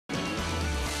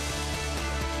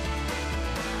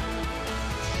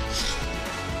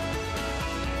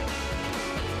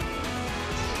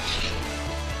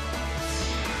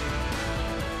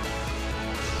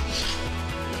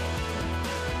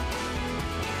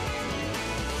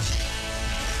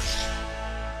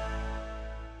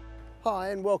Hi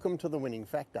and welcome to The Winning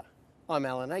Factor. I'm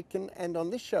Aitken, and on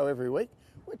this show every week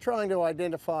we're trying to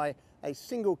identify a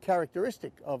single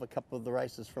characteristic of a couple of the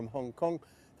races from Hong Kong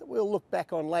that we'll look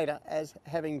back on later as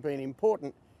having been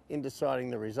important in deciding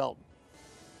the result.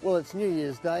 Well, it's New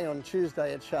Year's Day on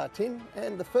Tuesday at Sha Tin,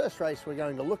 and the first race we're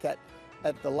going to look at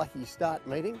the Lucky Start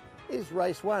meeting is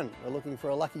race 1. We're looking for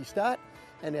a lucky start,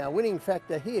 and our winning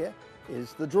factor here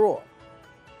is the draw.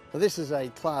 Now, this is a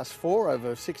Class 4 over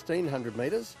 1600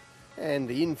 metres. And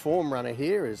the in-form runner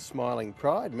here is Smiling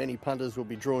Pride. Many punters will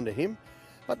be drawn to him.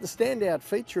 But the standout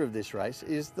feature of this race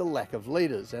is the lack of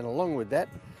leaders, and along with that,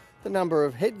 the number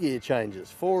of headgear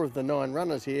changes. 4 of the 9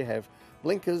 runners here have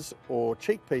blinkers or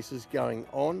cheek pieces going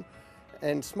on,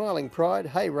 and Smiling Pride,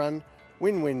 Hey Run,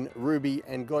 Win Win, Ruby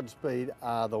and Godspeed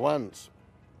are the ones.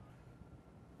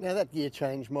 Now that gear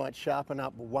change might sharpen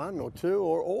up 1 or 2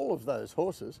 or all of those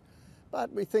horses, but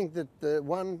we think that the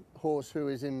one horse who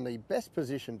is in the best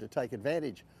position to take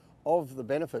advantage of the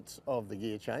benefits of the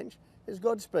gear change is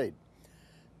Godspeed.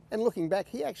 And looking back,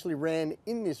 he actually ran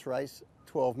in this race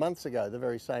 12 months ago, the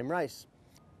very same race.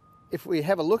 If we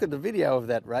have a look at the video of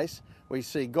that race, we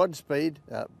see Godspeed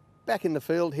back in the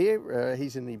field here.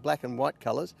 He's in the black and white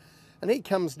colours, and he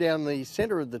comes down the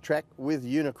centre of the track with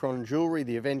Unicron Jewellery,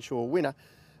 the eventual winner,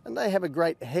 and they have a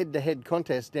great head-to-head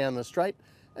contest down the straight,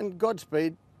 and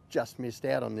Godspeed just missed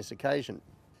out on this occasion.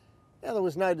 Now, there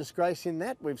was no disgrace in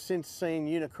that. We've since seen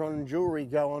Unicron Jewellery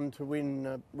go on to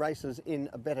win races in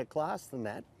a better class than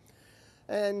that,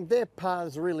 and their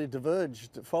paths really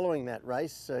diverged following that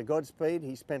race. Godspeed,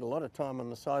 he spent a lot of time on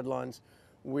the sidelines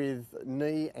with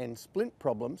knee and splint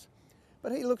problems,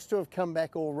 but he looks to have come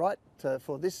back all right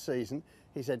for this season.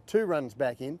 He's had 2 runs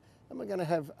back in, and we're going to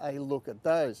have a look at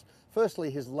those. Firstly,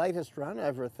 his latest run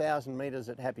over 1,000 metres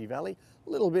at Happy Valley, a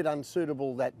little bit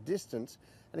unsuitable that distance,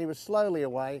 and he was slowly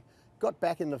away, got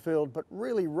back in the field, but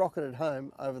really rocketed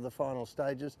home over the final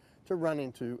stages to run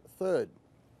into 3rd.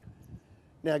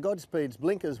 Now, Godspeed's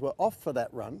blinkers were off for that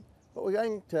run, but we're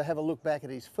going to have a look back at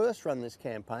his first run this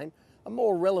campaign, a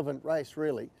more relevant race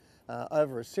really,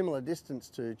 over a similar distance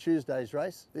to Tuesday's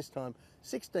race, this time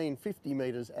 1650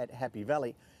 metres at Happy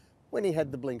Valley, when he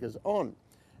had the blinkers on.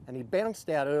 And he bounced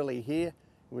out early here,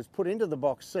 was put into the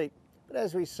box seat, but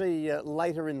as we see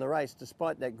later in the race,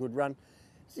 despite that good run,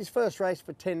 it's his first race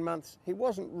for 10 months. He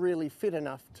wasn't really fit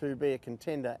enough to be a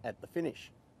contender at the finish.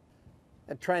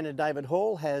 And trainer David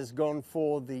Hall has gone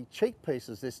for the cheek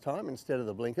pieces this time instead of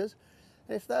the blinkers.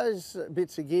 And if those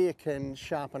bits of gear can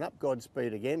sharpen up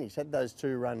Godspeed again, he's had those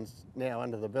 2 runs now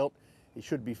under the belt, he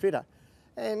should be fitter.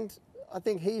 And I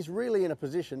think he's really in a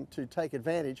position to take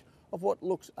advantage of what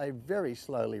looks a very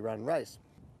slowly run race.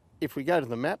 If we go to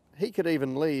the map, he could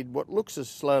even lead what looks a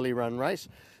slowly run race.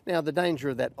 Now, the danger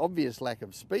of that obvious lack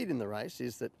of speed in the race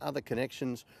is that other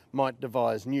connections might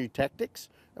devise new tactics,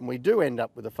 and we do end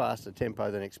up with a faster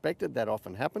tempo than expected. That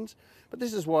often happens, but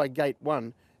this is why Gate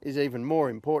 1 is even more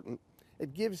important.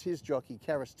 It gives his jockey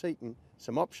Karis Teeton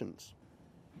some options.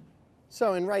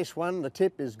 So in race 1, the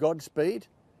tip is Godspeed.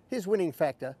 His winning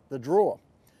factor, the draw.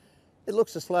 It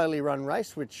looks a slowly run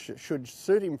race, which should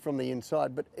suit him from the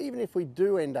inside, but even if we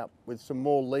do end up with some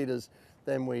more leaders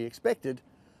than we expected,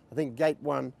 I think Gate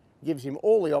 1 gives him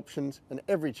all the options and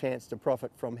every chance to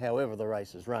profit from however the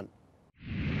race is run.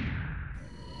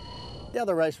 The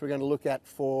other race we're going to look at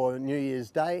for New Year's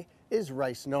Day is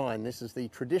race 9. This is the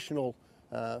traditional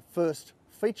first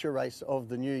feature race of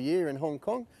the new year in Hong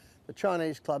Kong, the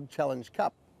Chinese Club Challenge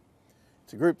Cup.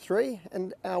 It's a Group 3,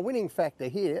 and our winning factor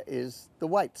here is the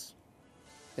weights.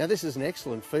 Now, this is an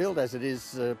excellent field, as it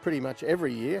is pretty much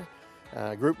every year.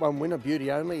 Group 1 winner,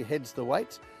 Beauty Only, heads the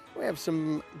weights. We have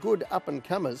some good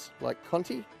up-and-comers like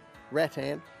Conti,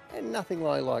 Rattan, and Nothing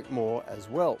I Like More as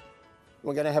well.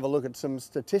 We're going to have a look at some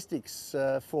statistics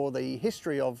for the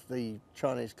history of the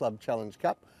Chinese Club Challenge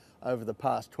Cup over the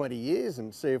past 20 years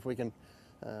and see if we can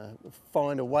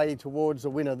find a way towards a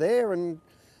winner there. And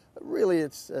really,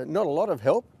 it's not a lot of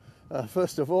help.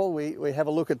 First of all, we have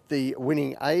a look at the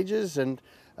winning ages, and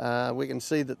we can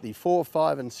see that the 4,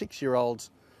 5 and 6-year-olds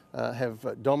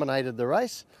have dominated the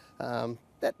race.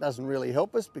 That doesn't really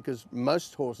help us because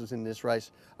most horses in this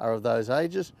race are of those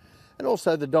ages. And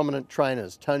also the dominant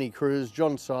trainers, Tony Cruz,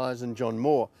 John Size and John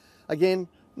Moore. Again,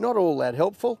 not all that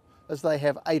helpful, as they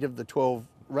have 8 of the 12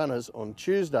 runners on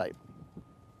Tuesday.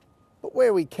 But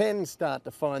where we can start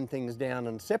to find things down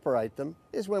and separate them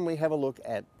is when we have a look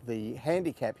at the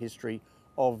handicap history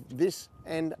of this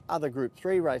and other Group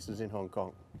 3 races in Hong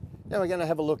Kong. Now we're going to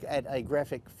have a look at a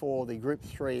graphic for the Group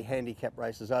 3 handicap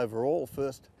races overall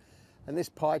first, and this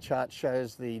pie chart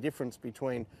shows the difference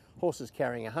between horses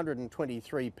carrying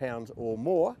 123 pounds or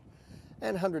more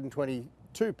and 120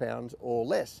 2 pounds or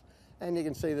less. And you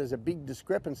can see there's a big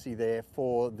discrepancy there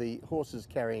for the horses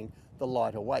carrying the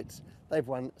lighter weights. They've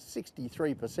won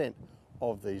 63%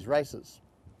 of these races.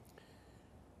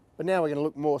 But now we're going to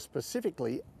look more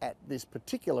specifically at this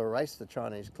particular race, the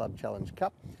Chinese Club Challenge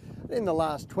Cup. In the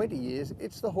last 20 years,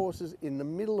 it's the horses in the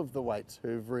middle of the weights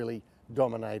who've really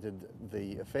dominated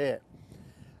the affair.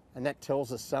 And that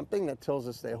tells us something. That tells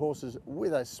us they're horses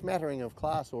with a smattering of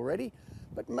class already,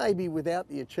 but maybe without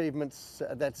the achievements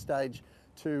at that stage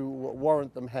to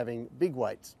warrant them having big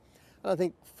weights. And I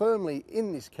think firmly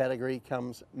in this category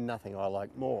comes Nothing I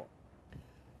Like More.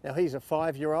 Now he's a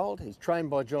 5-year-old, he's trained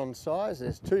by John Size,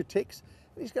 there's 2 ticks,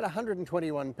 and he's got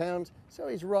 121 pounds, so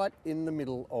he's right in the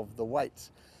middle of the weights.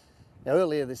 Now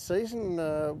earlier this season,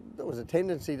 there was a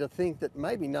tendency to think that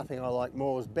maybe Nothing I Like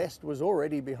More's best was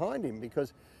already behind him,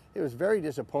 because it was very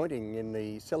disappointing in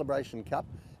the Celebration Cup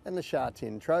and the Sha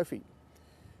Tin Trophy.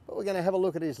 But we're going to have a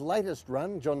look at his latest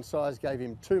run. John Size gave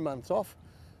him 2 months off,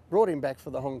 brought him back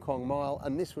for the Hong Kong Mile,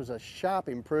 and this was a sharp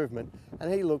improvement,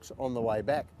 and he looks on the way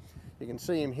back. You can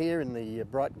see him here in the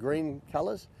bright green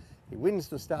colours. He wins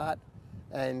the start,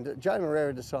 and Joe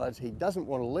Moreira decides he doesn't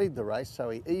want to lead the race, so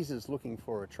he eases looking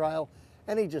for a trail,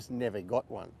 and he just never got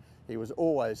one. He was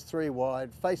always 3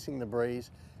 wide, facing the breeze,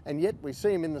 and yet we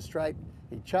see him in the straight.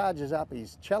 He charges up,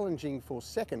 he's challenging for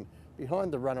second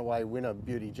behind the runaway winner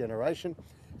Beauty Generation,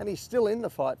 and he's still in the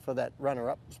fight for that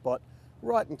runner-up spot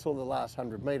right until the last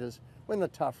 100 metres, when the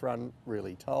tough run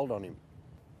really told on him.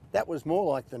 That was more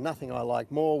like the Nothing I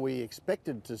Like More we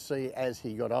expected to see as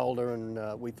he got older,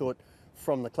 and we thought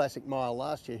from the Classic Mile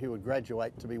last year he would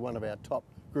graduate to be one of our top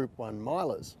Group 1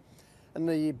 milers. And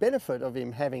the benefit of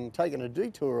him having taken a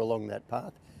detour along that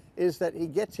path is that he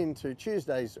gets into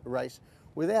Tuesday's race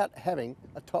without having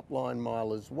a top-line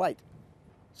miler's weight.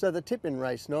 So the tip in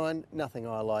race 9, Nothing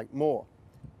I Like More.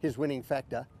 His winning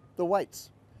factor, the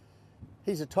weights.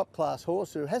 He's a top-class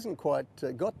horse who hasn't quite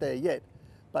got there yet,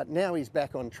 but now he's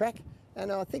back on track,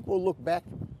 and I think we'll look back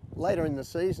later in the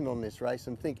season on this race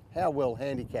and think how well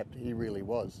handicapped he really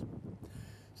was.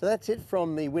 So that's it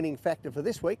from the winning factor for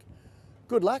this week.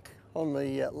 Good luck on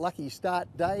the lucky start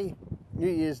day, New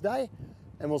Year's Day,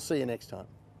 and we'll see you next time.